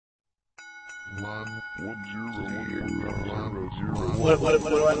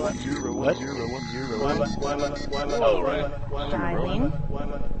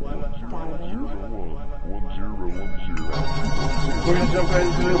We're gonna jump right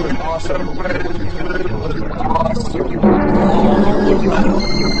into it. Awesome.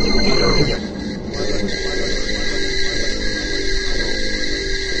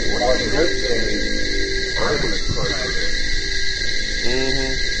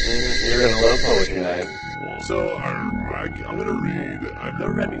 You're gonna love poetry night. So I'm gonna read. I've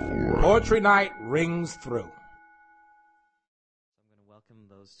never read before. Poetry night rings through. I'm going to welcome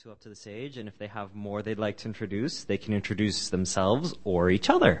those two up to the stage, and if they have more they'd like to introduce, they can introduce themselves or each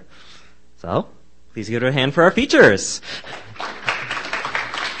other. So, please give it a hand for our features.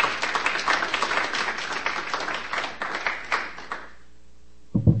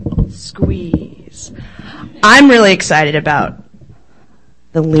 Squeeze. I'm really excited about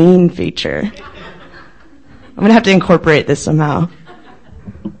the lean feature. I'm going to have to incorporate this somehow.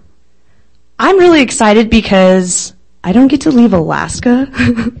 I'm really excited because I don't get to leave Alaska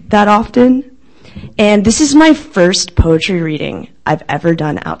that often. And this is my first poetry reading I've ever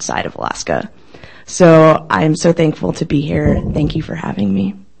done outside of Alaska. So I'm so thankful to be here. Thank you for having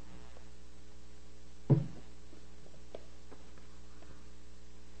me.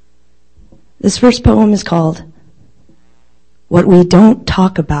 This first poem is called What We Don't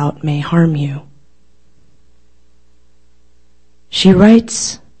Talk About May Harm You. She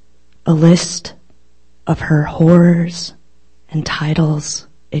writes a list of her horrors and titles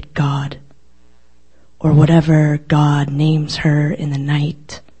it God, or whatever God names her in the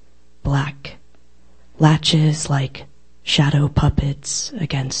night, black, latches like shadow puppets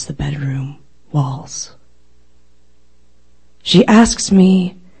against the bedroom walls. She asks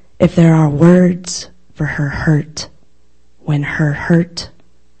me if there are words for her hurt, when her hurt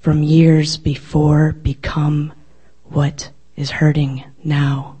from years before become what is hurting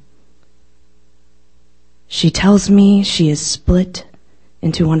now. She tells me she is split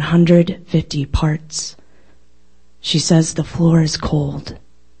into 150 parts. She says the floor is cold.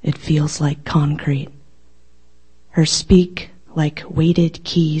 It feels like concrete. Her speak like weighted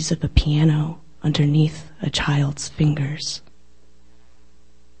keys of a piano underneath a child's fingers.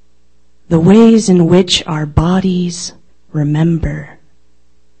 The ways in which our bodies remembering.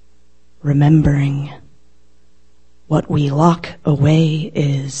 What we lock away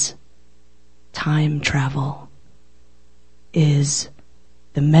is time travel, is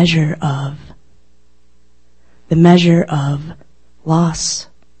the measure of loss,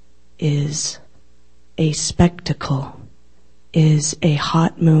 is a spectacle, is a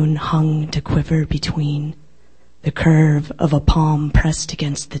hot moon hung to quiver between the curve of a palm pressed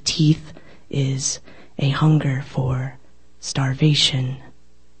against the teeth, is a hunger for starvation,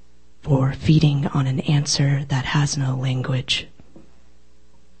 for feeding on an answer that has no language.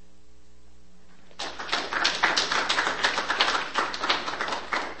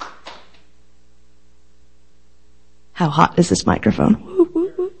 How hot is this microphone? Woo,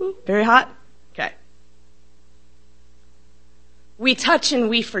 woo, woo, woo. Very hot? Okay. We touch and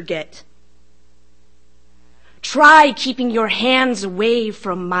we forget. Try keeping your hands away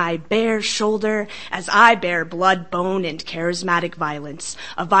from my bare shoulder as I bear blood, bone, and charismatic violence.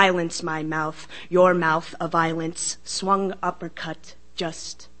 A violence, my mouth, your mouth, a violence, swung uppercut,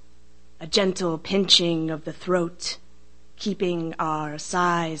 just a gentle pinching of the throat, keeping our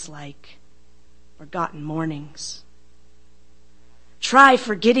sighs like forgotten mornings. Try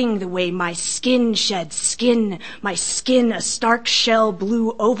forgetting the way my skin sheds skin, my skin a stark shell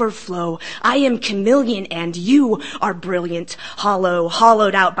blue overflow. I am chameleon and you are brilliant, hollow,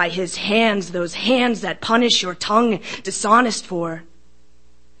 hollowed out by his hands, those hands that punish your tongue dishonest for.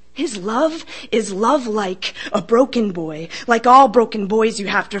 His love is love like a broken boy, like all broken boys you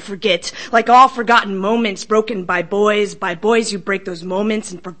have to forget, like all forgotten moments broken by boys who break those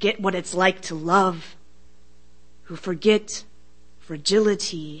moments and forget what it's like to love, who forget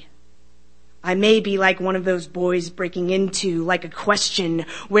fragility. I may be like one of those boys breaking into, like a question,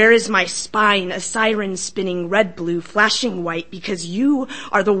 where is my spine, a siren spinning red, blue, flashing white, because you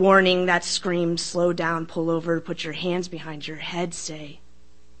are the warning that screams, slow down, pull over, put your hands behind your head, say,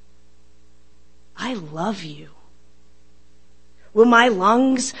 I love you. Will my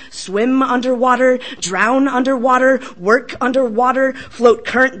lungs swim underwater, drown underwater, work underwater, float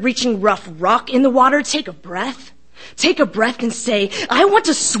current reaching rough rock in the water? Take a breath. Take a breath and say, I want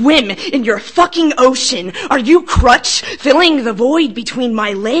to swim in your fucking ocean. Are you crutch filling the void between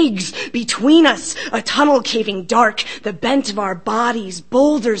my legs, between us, a tunnel caving dark, the bent of our bodies,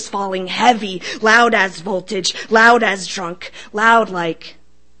 boulders falling heavy, loud as voltage, loud as drunk, loud like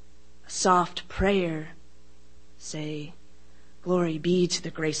a soft prayer, say, glory be to the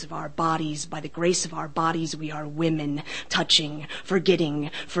grace of our bodies. By the grace of our bodies we are women, touching,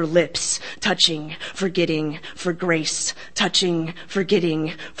 forgetting, for lips, touching, forgetting, for grace, touching,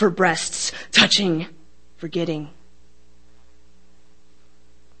 forgetting, for breasts, touching, forgetting.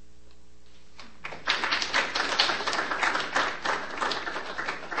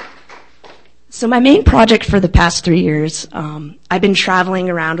 So my main project for the past 3 years, I've been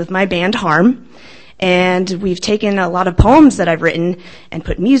traveling around with my band Harm, and we've taken a lot of poems that I've written and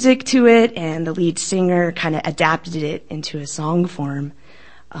put music to it, and the lead singer kind of adapted it into a song form.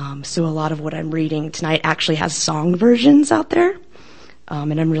 So a lot of what I'm reading tonight actually has song versions out there,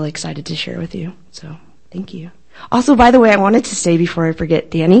 and I'm really excited to share with you. So thank you. Also, by the way, I wanted to say before I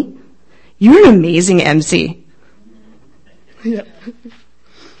forget, Danny, you're an amazing MC. Yeah.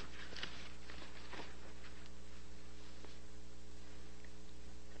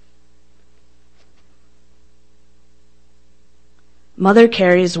 Mother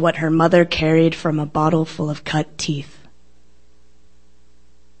carries what her mother carried from a bottle full of cut teeth.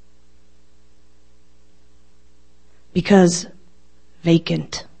 Because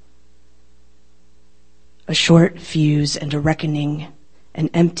vacant. A short fuse and a reckoning,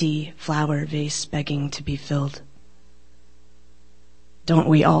 an empty flower vase begging to be filled. Don't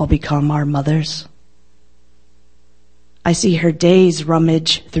we all become our mothers? I see her days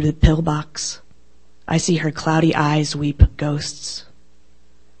rummage through the pillbox. I see her cloudy eyes weep ghosts.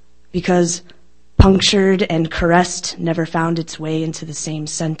 Because punctured and caressed never found its way into the same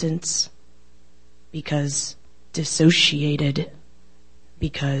sentence. Because dissociated.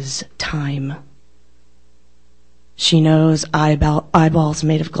 Because time. She knows eyeballs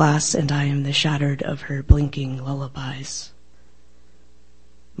made of glass, and I am the shattered of her blinking lullabies.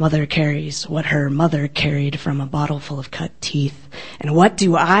 Mother carries what her mother carried from a bottle full of cut teeth. And what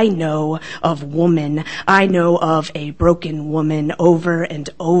do I know of woman? I know of a broken woman, over and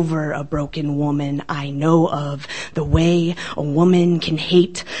over a broken woman. I know of the way a woman can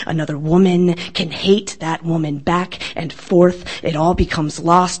hate another woman, can hate that woman back and forth. It all becomes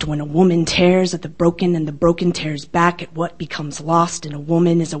lost when a woman tears at the broken and the broken tears back at what becomes lost. And a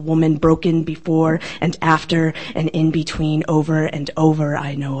woman is a woman broken before and after and in between, over and over.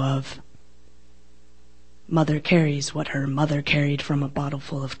 I know of. Mother carries what her mother carried from a bottle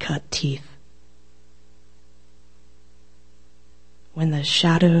full of cut teeth. When the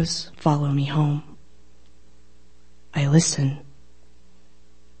shadows follow me home, I listen.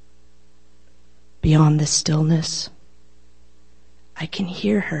 Beyond the stillness, I can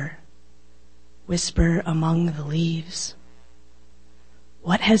hear her whisper among the leaves.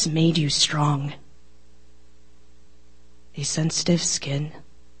 What has made you strong? A sensitive skin,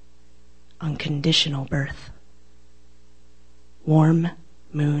 unconditional birth, warm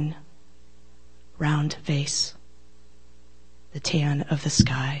moon, round face, the tan of the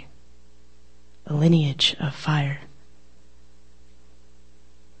sky, a lineage of fire.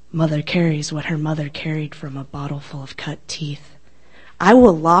 Mother carries what her mother carried from a bottle full of cut teeth. I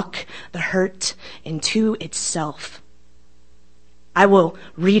will lock the hurt into itself. I will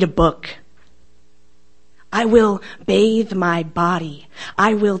read a book. I will bathe my body.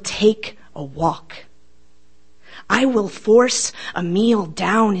 I will take a walk. I will force a meal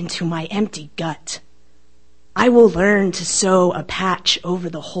down into my empty gut. I will learn to sew a patch over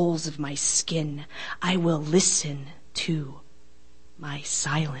the holes of my skin. I will listen to my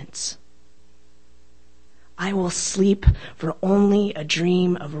silence. I will sleep for only a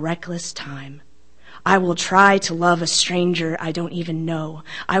dream of reckless time. I will try to love a stranger I don't even know.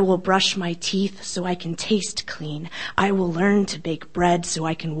 I will brush my teeth so I can taste clean. I will learn to bake bread so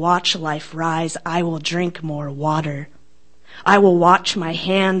I can watch life rise. I will drink more water. I will watch my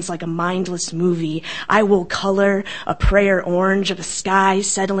hands like a mindless movie. I will color a prayer orange of a sky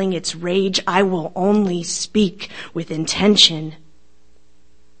settling its rage. I will only speak with intention.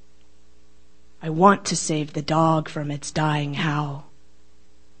 I want to save the dog from its dying howl.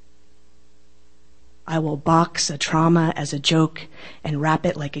 I will box a trauma as a joke and wrap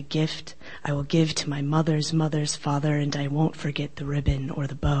it like a gift I will give to my mother's mother's father, and I won't forget the ribbon or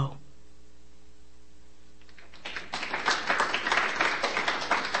the bow.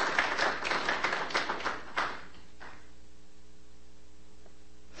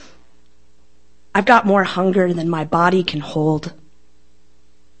 I've got more hunger than my body can hold.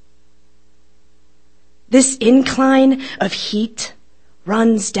 This incline of heat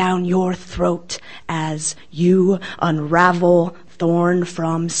runs down your throat as you unravel thorn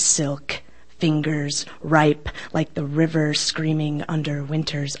from silk, fingers ripe like the river screaming under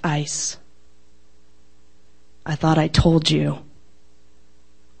winter's ice. I thought I told you.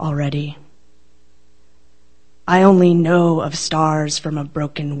 already. I only know of stars from a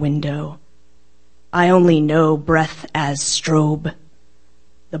broken window. I only know breath as strobe,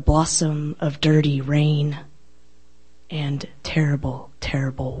 the blossom of dirty rain, and terrible,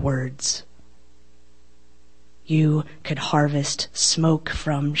 terrible words. You could harvest smoke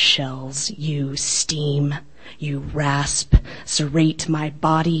from shells. You steam, you rasp, serrate. My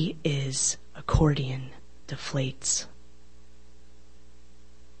body is accordion, deflates.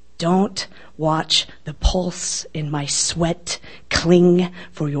 Don't watch the pulse in my sweat cling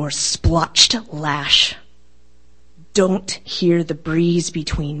for your splotched lash. Don't hear the breeze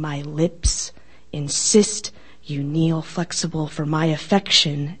between my lips. Insist you kneel flexible, for my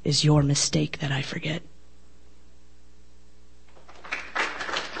affection is your mistake that I forget.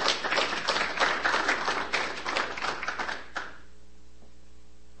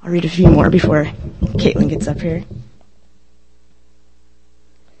 I'll read a few more before Caitlin gets up here.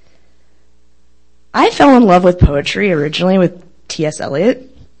 I fell in love with poetry originally with T.S.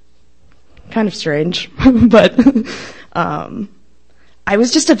 Eliot. Kind of strange, but I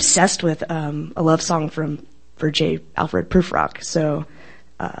was just obsessed with a love song for J. Alfred Prufrock. So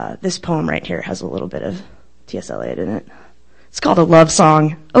this poem right here has a little bit of T.S. Eliot in it. It's called A Love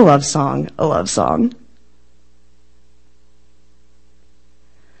Song, A Love Song, A Love Song.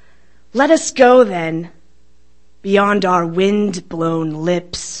 Let us go then, beyond our wind-blown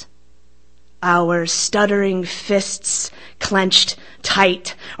lips, our stuttering fists clenched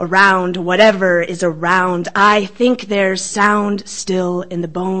tight around whatever is around. I think there's sound still in the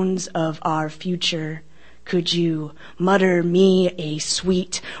bones of our future. Could you mutter me a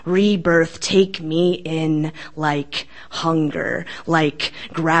sweet rebirth? Take me in like hunger, like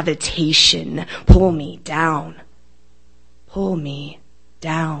gravitation. Pull me down. Pull me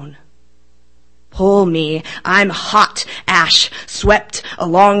down. Pull me. I'm hot ash swept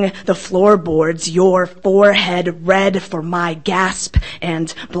along the floorboards, your forehead red for my gasp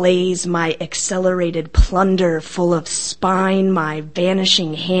and blaze, my accelerated plunder full of spine, my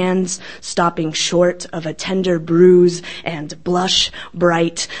vanishing hands stopping short of a tender bruise, and blush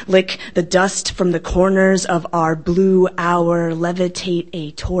bright, lick the dust from the corners of our blue hour, levitate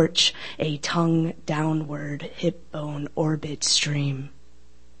a torch, a tongue downward, hip bone orbit stream.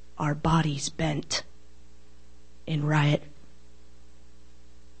 Our bodies bent in riot.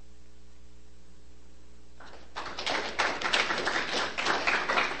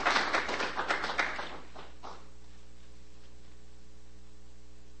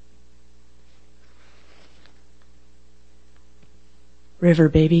 River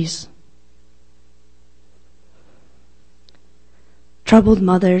babies. Troubled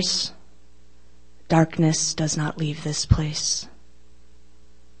mothers, darkness does not leave this place.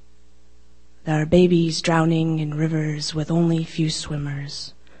 There are babies drowning in rivers with only few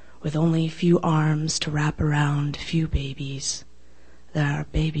swimmers, with only few arms to wrap around few babies. There are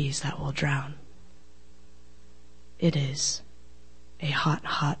babies that will drown. It is a hot,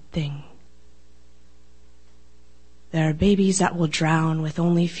 hot thing. There are babies that will drown with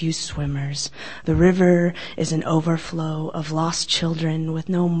only few swimmers. The river is an overflow of lost children with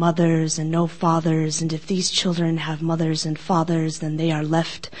no mothers and no fathers, and if these children have mothers and fathers, then they are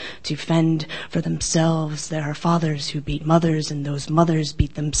left to fend for themselves. There are fathers who beat mothers, and those mothers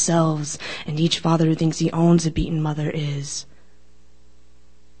beat themselves, and each father who thinks he owns a beaten mother is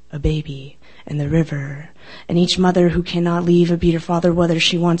a baby in the river, and each mother who cannot leave a beater father whether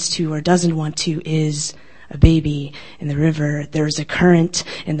she wants to or doesn't want to is a baby in the river. There is a current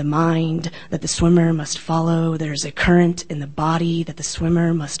in the mind that the swimmer must follow. There is a current in the body that the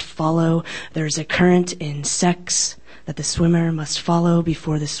swimmer must follow. There is a current in sex that the swimmer must follow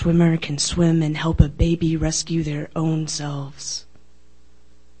before the swimmer can swim and help a baby rescue their own selves.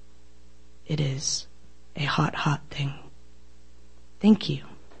 It is a hot, hot thing. Thank you.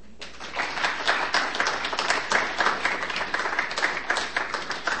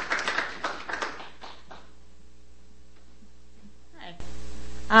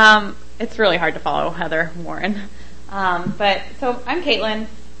 It's really hard to follow Heather Warren. So I'm Caitlin.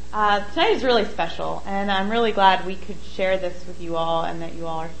 Tonight is really special, and I'm really glad we could share this with you all and that you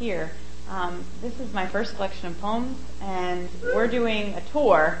all are here. This is my first collection of poems, and we're doing a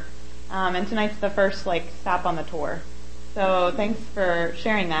tour, and tonight's the first stop on the tour. So thanks for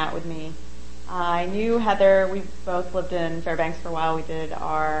sharing that with me. I knew Heather. We both lived in Fairbanks for a while. We did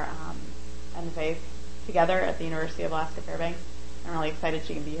our MFA together at the University of Alaska Fairbanks. I'm really excited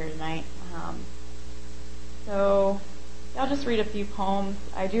she can be here tonight. So I'll just read a few poems.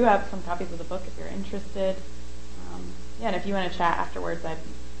 I do have some copies of the book if you're interested. And if you want to chat afterwards, I'd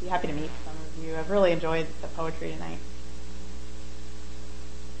be happy to meet some of you. I've really enjoyed the poetry tonight.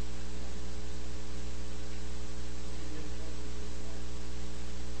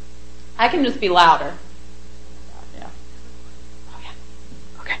 I can just be louder. Yeah. Oh, yeah.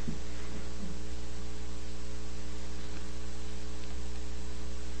 Okay.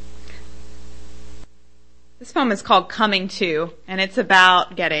 This poem is called Coming To, and it's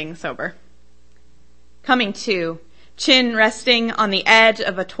about getting sober. Coming to, chin resting on the edge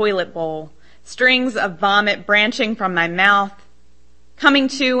of a toilet bowl, strings of vomit branching from my mouth. Coming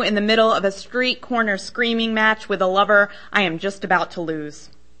to in the middle of a street corner screaming match with a lover I am just about to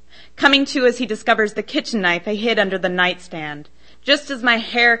lose. Coming to as he discovers the kitchen knife I hid under the nightstand, just as my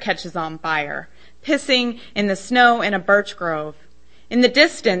hair catches on fire, pissing in the snow in a birch grove. In the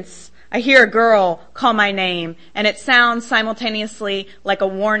distance, I hear a girl call my name, and it sounds simultaneously like a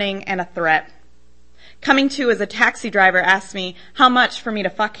warning and a threat. Coming to as a taxi driver asks me how much for me to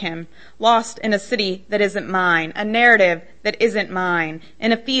fuck him, lost in a city that isn't mine, a narrative that isn't mine,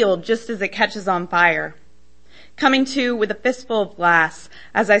 in a field just as it catches on fire. Coming to with a fistful of glass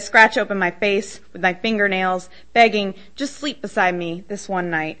as I scratch open my face with my fingernails, begging, just sleep beside me this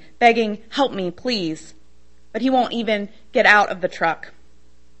one night, begging, help me, please. But he won't even get out of the truck.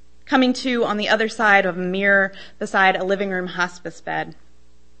 Coming to on the other side of a mirror beside a living room hospice bed.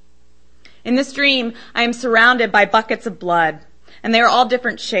 In this dream, I am surrounded by buckets of blood, and they are all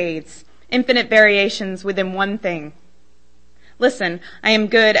different shades, infinite variations within one thing. Listen, I am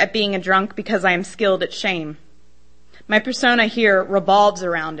good at being a drunk because I am skilled at shame. My persona here revolves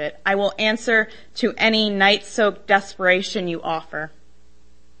around it. I will answer to any night-soaked desperation you offer.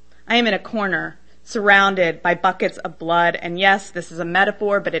 I am in a corner, surrounded by buckets of blood, and yes, this is a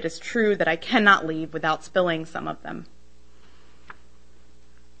metaphor, but it is true that I cannot leave without spilling some of them.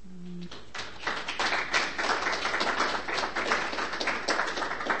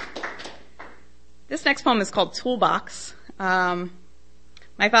 This next poem is called Toolbox. My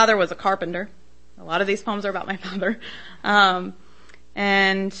father was a carpenter. A lot of these poems are about my father.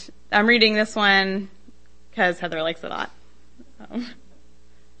 And I'm reading this one because Heather likes it a lot.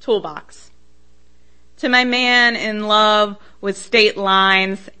 Toolbox. To my man in love with state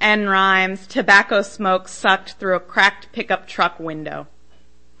lines, N rhymes, tobacco smoke sucked through a cracked pickup truck window.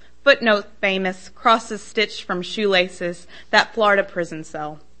 Footnote famous, crosses stitched from shoelaces, that Florida prison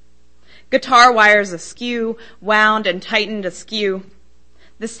cell. Guitar wires askew, wound and tightened askew.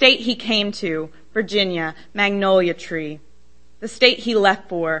 The state he came to, Virginia, magnolia tree. The state he left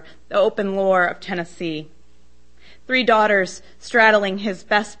for, the open lore of Tennessee. 3 daughters straddling his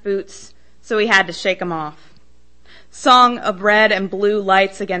best boots, so he had to shake 'em off. Song of red and blue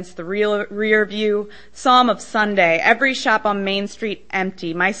lights against the rear view. Psalm of Sunday, every shop on Main Street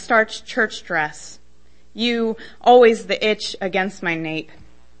empty. My starched church dress. You, always the itch against my nape.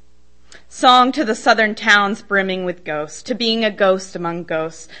 Song to the southern towns brimming with ghosts, to being a ghost among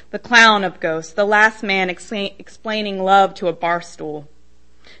ghosts, the clown of ghosts, the last man explaining love to a bar stool.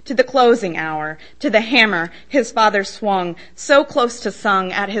 To the closing hour, to the hammer his father swung, so close to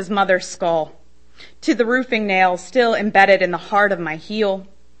sung at his mother's skull. To the roofing nails still embedded in the heart of my heel,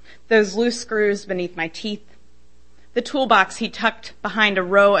 those loose screws beneath my teeth. The toolbox he tucked behind a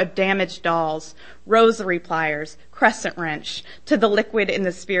row of damaged dolls, rosary pliers, crescent wrench, to the liquid in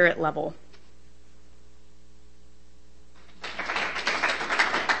the spirit level.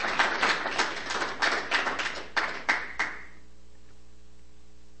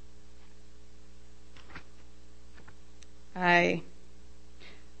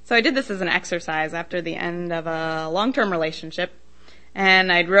 So I did this as an exercise after the end of a long-term relationship, and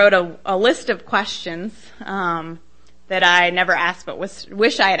I wrote a list of questions that I never asked but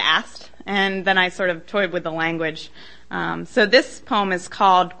wish I had asked, and then I sort of toyed with the language. So this poem is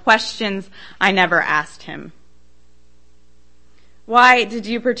called Questions I Never Asked Him. Why did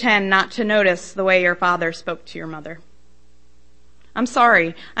you pretend not to notice the way your father spoke to your mother? I'm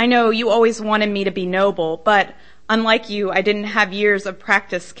sorry. I know you always wanted me to be noble, but unlike you, I didn't have years of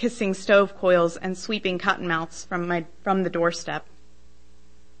practice kissing stove coils and sweeping cottonmouths from the doorstep.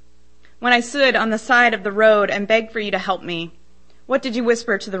 When I stood on the side of the road and begged for you to help me, what did you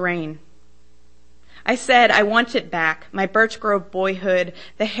whisper to the rain? I said I want it back, my Birch Grove boyhood,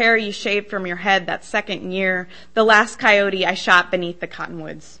 the hair you shaved from your head that second year, the last coyote I shot beneath the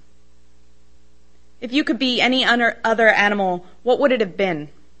cottonwoods. If you could be any other animal, what would it have been?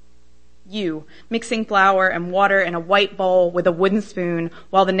 You, mixing flour and water in a white bowl with a wooden spoon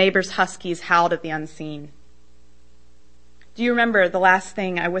while the neighbor's huskies howled at the unseen. Do you remember the last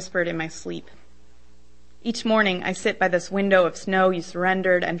thing I whispered in my sleep? Each morning I sit by this window of snow you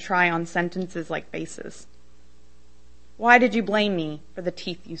surrendered and try on sentences like faces. Why did you blame me for the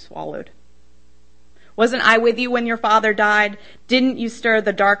teeth you swallowed? Wasn't I with you when your father died? Didn't you stir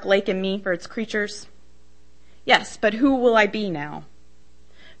the dark lake in me for its creatures? Yes, but who will I be now?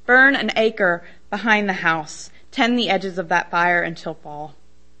 Burn an acre behind the house. Tend the edges of that fire until fall.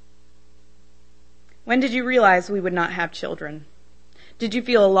 When did you realize we would not have children? Did you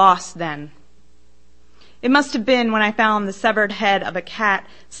feel lost then? It must have been when I found the severed head of a cat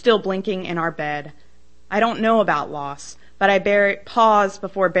still blinking in our bed. I don't know about loss, but I paused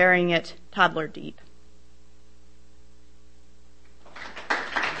before burying it toddler deep.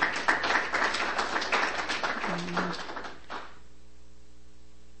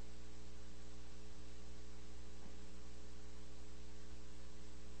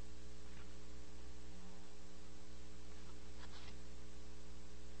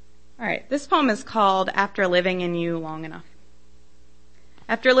 All right, this poem is called After Living in You Long Enough.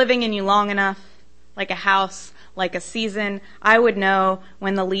 After living in you long enough, like a house, like a season, I would know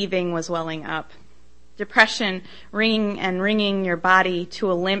when the leaving was welling up. Depression wringing your body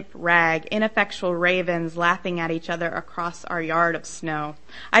to a limp rag, ineffectual ravens laughing at each other across our yard of snow.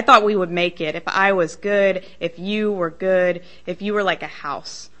 I thought we would make it if I was good, if you were good, if you were like a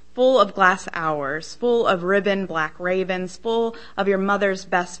house. Full of glass hours, full of ribbon black ravens, full of your mother's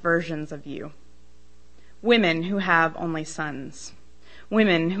best versions of you. Women who have only sons.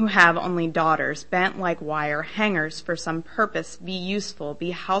 Women who have only daughters, bent like wire, hangers for some purpose, be useful,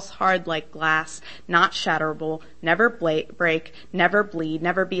 be house-hard like glass, not shatterable, never break, never bleed,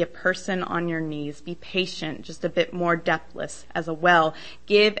 never be a person on your knees, be patient, just a bit more depthless, as a well.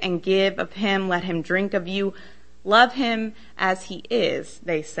 Give and give of him, let him drink of you. Love him as he is,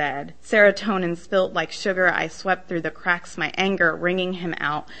 they said. Serotonin spilt like sugar. I swept through the cracks, my anger wringing him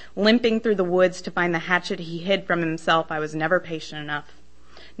out. Limping through the woods to find the hatchet he hid from himself. I was never patient enough.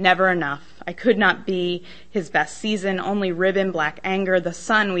 Never enough. I could not be his best season, only ribbon black anger, the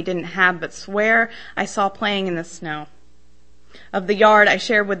sun we didn't have but swear I saw playing in the snow. Of the yard I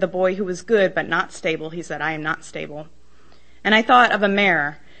shared with the boy who was good but not stable. He said, I am not stable. And I thought of a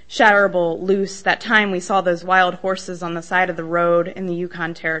mare. Shatterable, loose, that time we saw those wild horses on the side of the road in the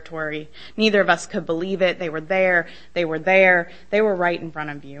Yukon Territory. Neither of us could believe it. They were there. They were there. They were right in front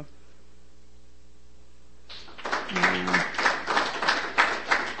of you.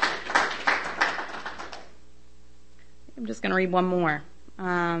 I'm just going to read one more.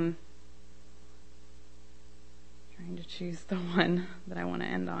 Trying to choose the one that I want to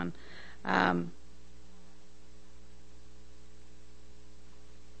end on.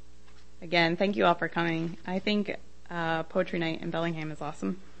 Again, thank you all for coming. I think Poetry Night in Bellingham is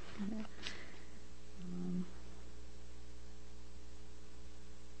awesome.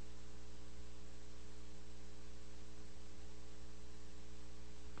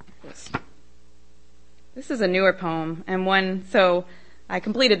 This is a newer poem, and one, so I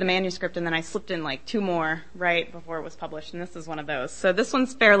completed the manuscript and then I slipped in like two more right before it was published, and this is one of those. So this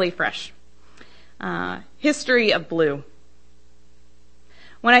one's fairly fresh. History of Blue.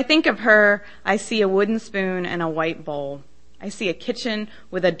 When I think of her, I see a wooden spoon and a white bowl. I see a kitchen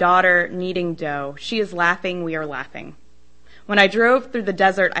with a daughter kneading dough. She is laughing, we are laughing. When I drove through the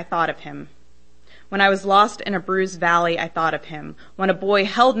desert, I thought of him. When I was lost in a bruised valley, I thought of him. When a boy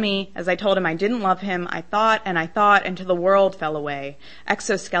held me, as I told him I didn't love him, I thought until the world fell away.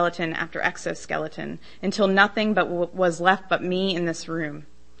 Exoskeleton after exoskeleton, until nothing but was left but me in this room.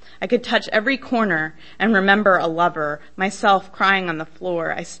 I could touch every corner and remember a lover, myself crying on the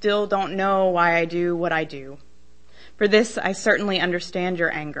floor. I still don't know why I do what I do. For this, I certainly understand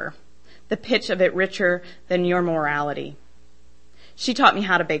your anger, the pitch of it richer than your morality. She taught me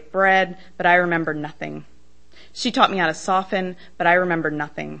how to bake bread, but I remember nothing. She taught me how to soften, but I remember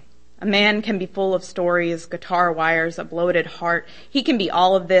nothing. A man can be full of stories, guitar wires, a bloated heart. He can be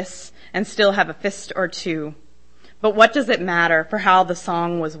all of this and still have a fist or two. But what does it matter for how the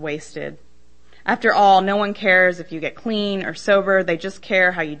song was wasted? After all, no one cares if you get clean or sober. They just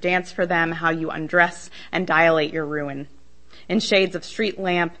care how you dance for them, how you undress and dilate your ruin. In shades of street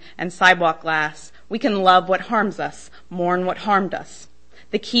lamp and sidewalk glass, we can love what harms us, mourn what harmed us.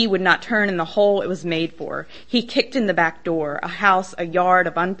 The key would not turn in the hole it was made for. He kicked in the back door, a house, a yard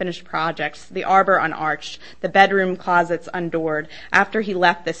of unfinished projects, the arbor unarched, the bedroom closets undoored. After he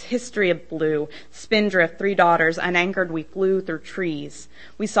left this history of blue, spindrift, 3 daughters, unanchored, we flew through trees.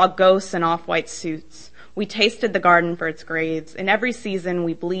 We saw ghosts in off-white suits. We tasted the garden for its graves. In every season,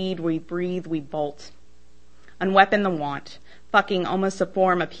 we bleed, we breathe, we bolt. Unweapon the want. Fucking almost a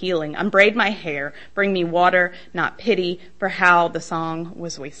form of healing. Unbraid my hair. Bring me water, not pity, for how the song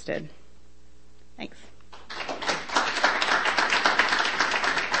was wasted. Thanks.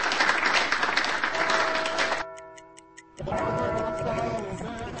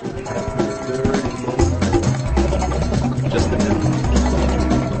 Just the tip.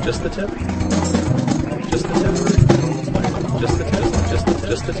 Just the tip. Just the tip. Just a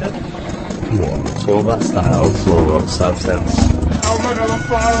tip. It's all about style, it's all about substance. I'm not gonna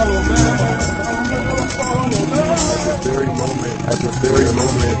follow, man. At the very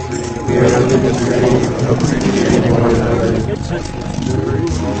moment, We're living the dream of appreciating one another.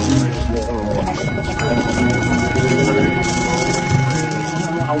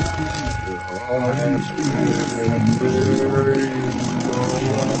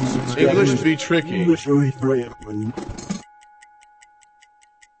 English be tricky.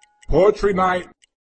 Poetry night.